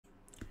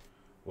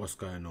What's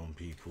going on,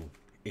 people?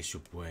 It's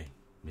your boy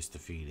Mr.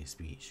 Feeling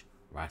Speech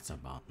right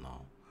about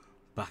now,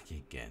 back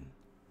again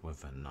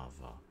with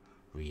another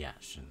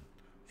reaction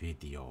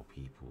video,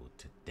 people.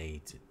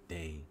 Today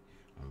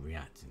I'm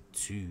reacting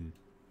to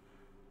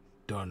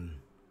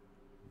Don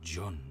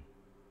John,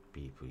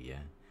 people.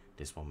 Yeah,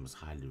 this one was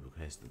highly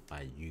requested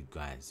by you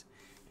guys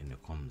in the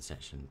comment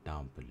section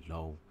down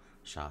below.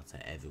 Shout out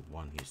to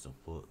everyone who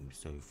supported me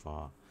so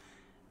far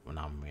when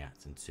I'm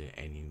reacting to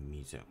any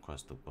music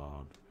across the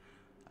world.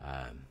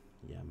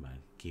 Yeah, man,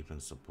 keep on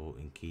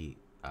supporting, keep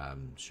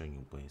showing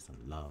your boys some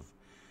love.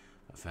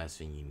 The first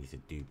thing you need to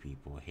do,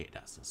 people, hit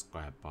that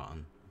subscribe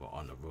button. We're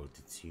on the road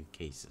to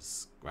 2K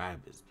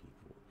subscribers,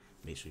 people.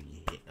 Make sure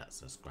you hit that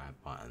subscribe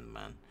button,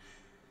 man.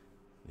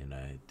 You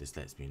know, this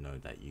lets me know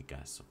that you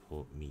guys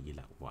support me. You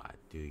like what I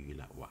do, you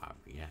like what I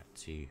react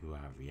to, who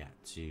I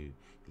react to, you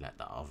like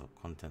the other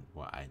content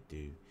what I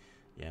do.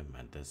 Yeah,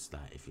 man, just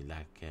like, if you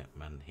like it,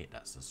 man, hit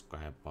that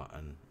subscribe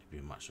button. It'd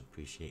be much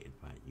appreciated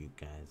by you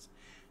guys.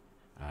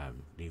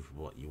 Leave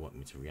what you want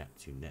me to react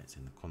to next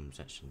in the comment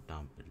section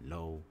down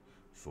below.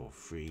 Feel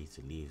free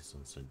to leave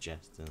some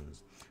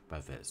suggestions,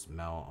 whether it's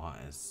male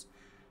artists,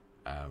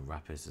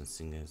 rappers and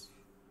singers,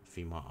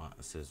 female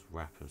artists,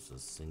 rappers or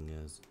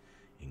singers,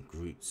 in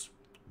groups,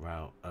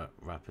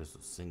 rappers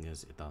or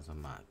singers. It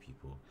doesn't matter,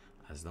 people.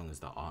 As long as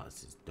the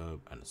artist is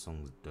dope and the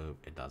song is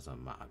dope, it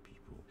doesn't matter,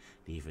 people.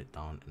 Leave it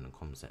down in the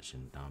comment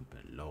section down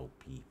below,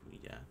 people.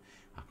 Yeah,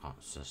 I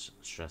can't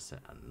stress it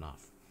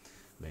enough.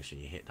 Make sure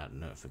you hit that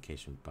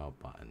notification bell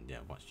button.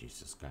 Yeah, once you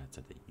subscribe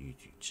to the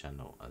YouTube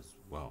channel as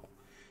well.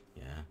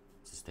 Yeah,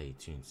 so stay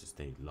tuned, so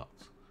stay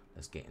locked.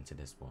 Let's get into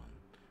this one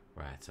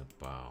right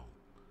about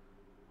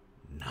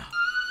now.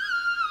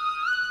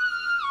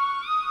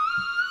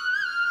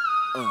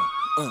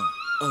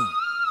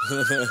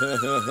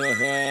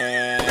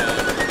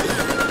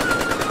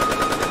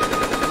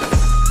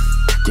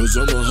 Cause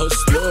I'm a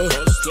hustler,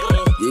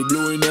 we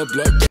blowing up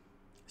like.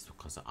 It's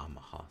because I'm a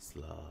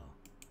hustler.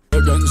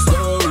 Gangster,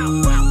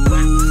 I'm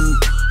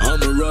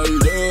a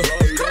rider,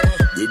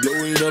 we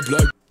blowing up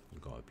like. You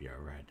gotta be a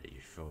rider, you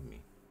feel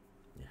me?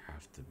 You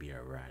have to be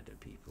a rider,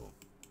 people.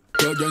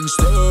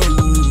 Gangster,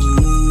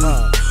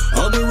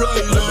 I'm a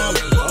rider,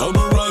 I'm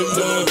a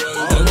rider,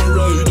 I'm a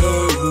rider,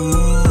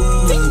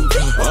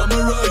 I'm a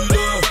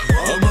rider,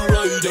 I'm a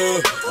rider,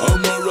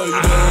 I'm a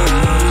rider.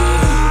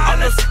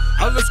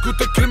 Alles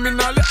Gute,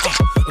 Criminale,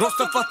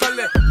 Rosta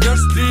fatale,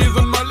 njerëz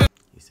lidhën male.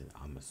 He said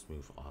I'm a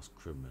smooth ass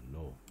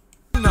criminal.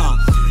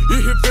 I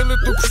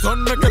hypfellet nuk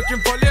shton me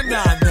kërkim folje, na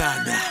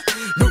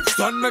nuk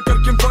shton me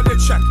kërkim folje,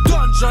 check.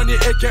 Don Xhoni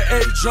aka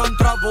John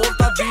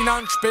Travolta, vina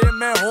në shpe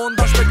me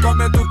Honda, shpejt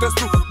me du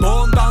testu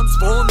bonda në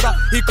sfonda,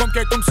 I kom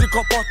kejtum si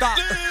kopota,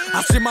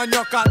 asi ma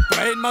njoka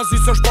prejn ma zi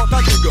së shpota,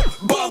 digo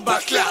bomba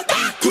klat,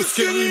 kur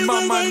s'keni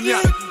ma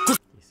manjak.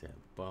 He said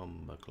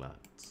bomba klat.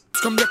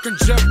 S'kom lekën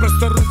gjep për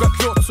së rrugat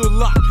lot su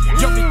lak.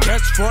 Jo mi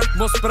keq folk,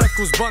 mos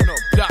preku s'bano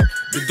plak.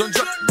 Big Don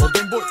John,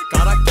 Golden Boy,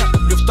 karakter,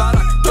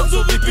 luftarak. Të zo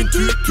vipin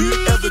ty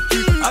edhe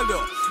ty. Alo,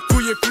 ku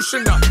je kushe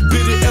nga,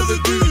 biri edhe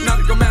dy. Në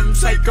argument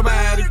msaj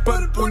këmerik,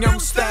 për pun jam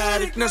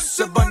sterik.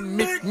 Nëse bën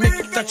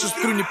mik, ta që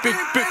s'pru një pik.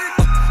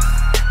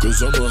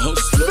 Cause I'm a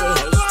hustler,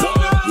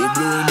 we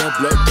blowing up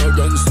like a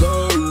gangster.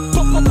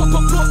 I'm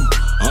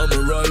a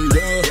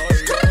rider,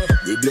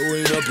 we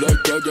blowing up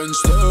like a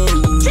gangster.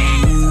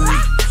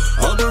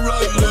 I'm a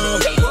rider,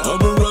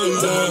 I'm a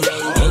rider,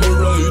 I'm a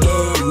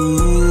rider,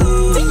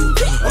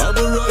 I'm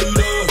a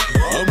rider,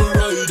 I'm a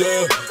rider,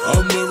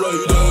 I'm a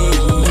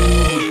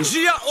rider.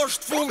 Gjia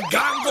është full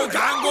gango,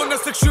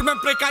 nëse këshyr me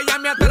mpreka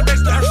jam ja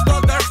tërveç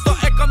dërshto,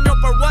 e kom njo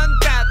për one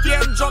tap,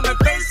 vjen gjo me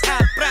face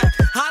hat, pret,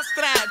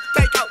 hastrat,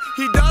 take out,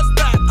 he does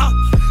that,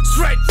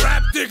 straight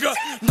rap digga,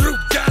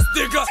 n'rrug gas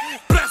digga,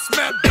 press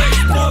me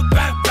baseball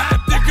bat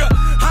digga,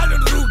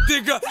 halën rrug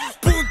digga,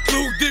 punt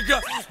lug digga,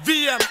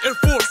 VM Air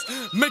Force,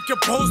 make a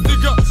pose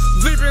digga,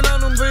 zlipin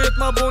anum dhjet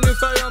ma boni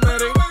thaj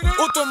Ameri,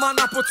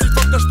 otomana po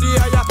cifot të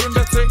shtia japin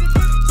beci,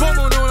 po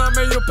mununa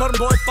me ju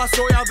përmbojt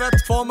pasoja vet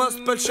fomës,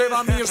 pëlqeva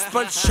mirë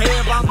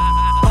s'pëlqeva,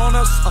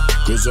 honest.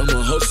 Cause I'm a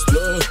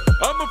hustler,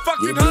 I'm a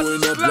fucking hustler, we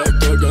blowing up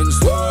like a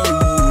gangster.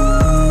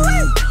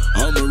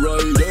 I'm a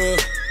rider,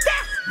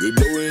 we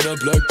blowing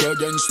up like a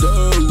gangster.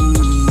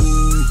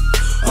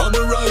 I'm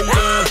a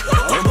rider,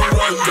 I'm a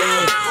rider,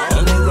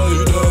 I'm a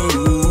rider,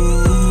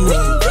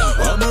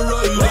 I'm a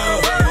rider,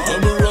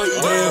 I'm a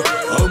rider,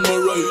 I'm a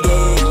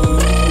rider.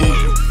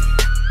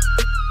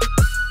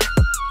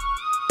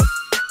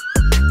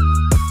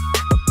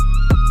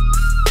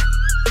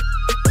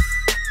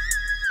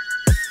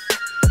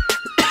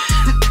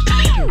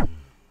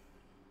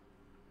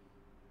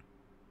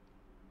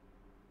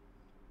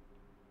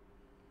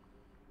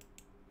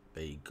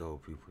 There you go,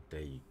 people.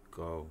 There you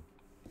go,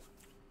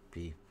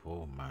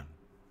 people, man.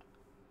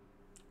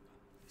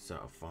 So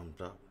a thumbs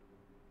up,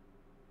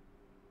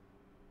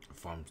 a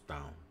thumbs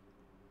down.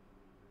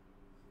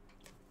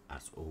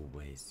 As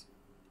always,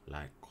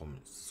 like,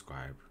 comment,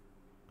 subscribe,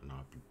 and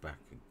I'll be back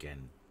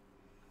again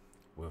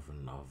with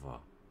another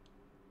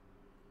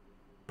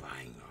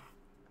banger.